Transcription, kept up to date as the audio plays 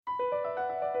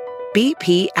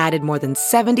BP added more than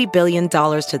 $70 billion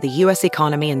to the U.S.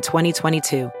 economy in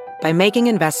 2022 by making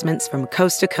investments from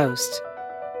coast to coast.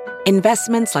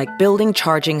 Investments like building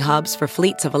charging hubs for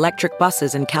fleets of electric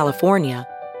buses in California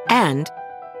and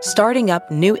starting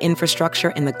up new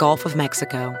infrastructure in the Gulf of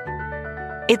Mexico.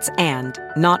 It's and,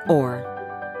 not or.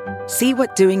 See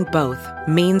what doing both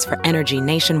means for energy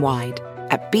nationwide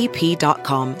at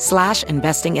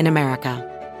bp.com/investing in America.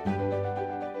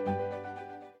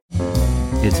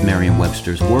 It's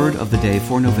Merriam-Webster's Word of the Day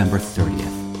for November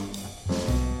 30th.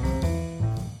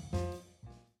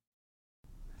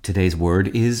 Today's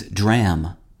word is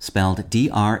dram, spelled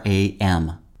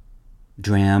D-R-A-M.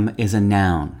 Dram is a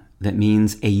noun that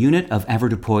means a unit of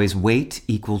avoirdupois weight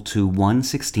equal to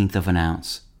 1/16 of an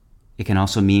ounce. It can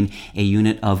also mean a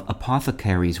unit of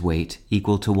apothecaries weight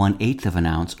equal to 1/8 of an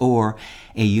ounce, or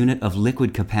a unit of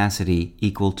liquid capacity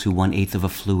equal to 1/8 of a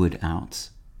fluid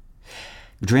ounce.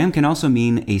 Dram can also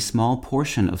mean a small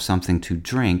portion of something to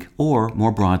drink, or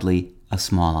more broadly, a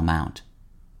small amount.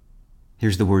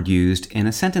 Here's the word used in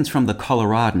a sentence from the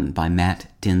Coloradoan by Matt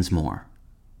Dinsmore.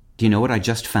 Do you know what I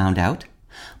just found out?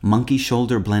 Monkey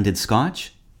shoulder blended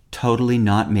Scotch? Totally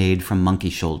not made from monkey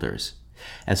shoulders.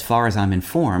 As far as I'm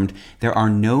informed, there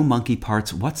are no monkey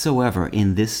parts whatsoever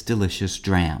in this delicious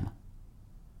dram.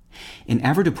 In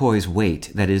avoirdupois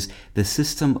weight, that is, the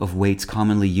system of weights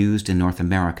commonly used in North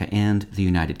America and the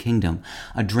United Kingdom,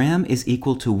 a dram is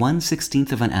equal to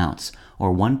 1/16 of an ounce,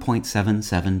 or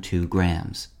 1.772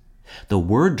 grams. The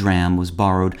word dram was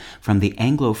borrowed from the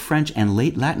Anglo-French and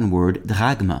Late Latin word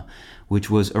dragme, which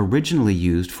was originally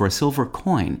used for a silver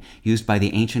coin used by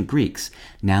the ancient Greeks,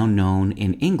 now known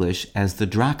in English as the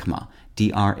drachma,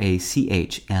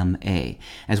 D-R-A-C-H-M-A,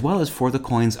 as well as for the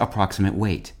coin's approximate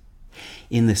weight.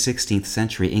 In the 16th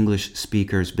century, English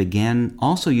speakers began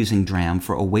also using dram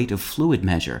for a weight of fluid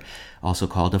measure, also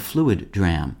called a fluid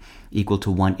dram, equal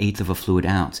to 1/8 of a fluid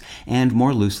ounce, and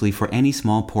more loosely for any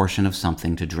small portion of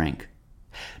something to drink.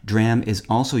 Dram is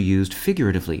also used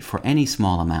figuratively for any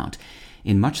small amount,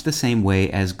 in much the same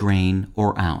way as grain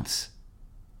or ounce.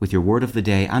 With your word of the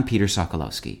day, I'm Peter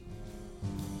Sokolowski.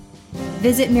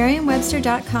 Visit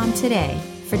Merriam-Webster.com today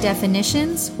for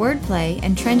definitions, wordplay,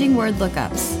 and trending word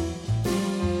lookups.